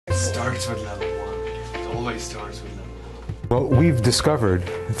starts with level 1. It always starts with level 1. Well, we've discovered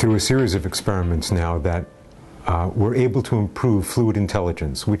through a series of experiments now that we're able to improve fluid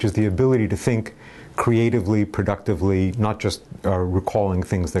intelligence, which is the ability to think creatively, productively, not just recalling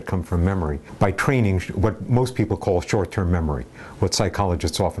things that come from memory, by training what most people call short-term memory, what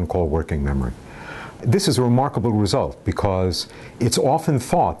psychologists often call working memory. This is a remarkable result because it's often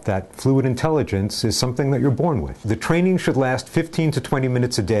thought that fluid intelligence is something that you're born with. The training should last 15 to 20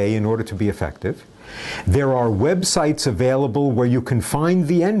 minutes a day in order to be effective. There are websites available where you can find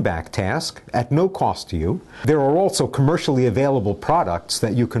the NBAC task at no cost to you. There are also commercially available products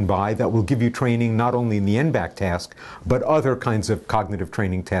that you can buy that will give you training not only in the NBAC task, but other kinds of cognitive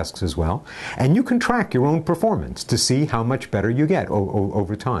training tasks as well. And you can track your own performance to see how much better you get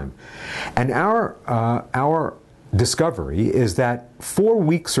over time. And our discovery is that 4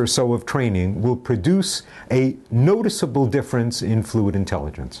 weeks or so of training will produce a noticeable difference in fluid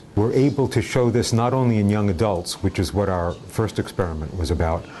intelligence. We're able to show this not only in young adults, which is what our first experiment was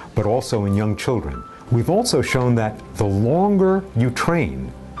about, but also in young children. We've also shown that the longer you train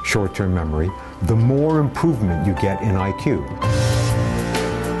short-term memory, the more improvement you get in IQ.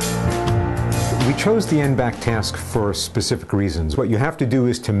 We chose the NBAC task for specific reasons. What you have to do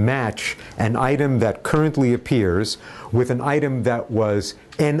is to match an item that currently appears with an item that was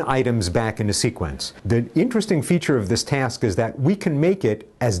n items back in a sequence. The interesting feature of this task is that we can make it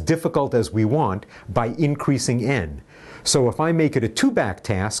as difficult as we want by increasing n. So if I make it a 2-back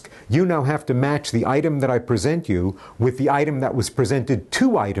task, you now have to match the item that I present you with the item that was presented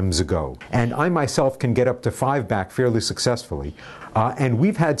 2 items ago. And I myself can get up to 5-back fairly successfully. And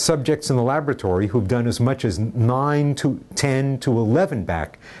we've had subjects in the laboratory who've done as much as 9 to 10 to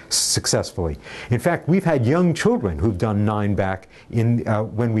 11-back successfully. In fact, we've had young children who've done 9-back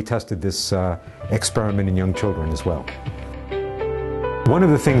when we tested this experiment in young children as well. One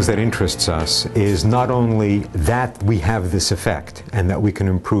of the things that interests us is not only that we have this effect and that we can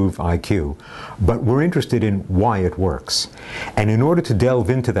improve IQ, but we're interested in why it works. And in order to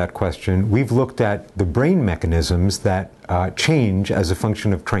delve into that question, we've looked at the brain mechanisms that change as a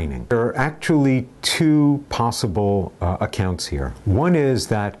function of training. There are actually 2 possible accounts here. One is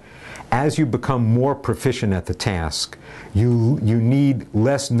that as you become more proficient at the task, you need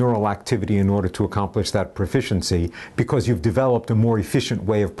less neural activity in order to accomplish that proficiency because you've developed a more efficient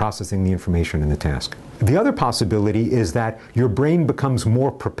way of processing the information in the task. The other possibility is that your brain becomes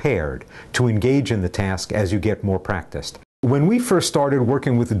more prepared to engage in the task as you get more practiced. When we first started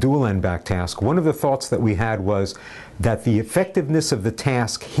working with the dual NBAC task, one of the thoughts that we had was that the effectiveness of the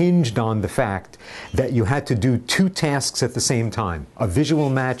task hinged on the fact that you had to do 2 tasks at the same time, a visual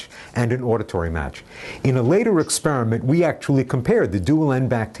match and an auditory match. In a later experiment, we actually compared the dual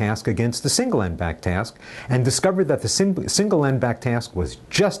NBAC task against the single NBAC task and discovered that the single NBAC task was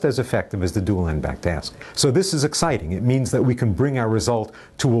just as effective as the dual NBAC task. So this is exciting. It means that we can bring our result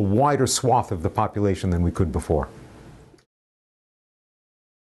to a wider swath of the population than we could before.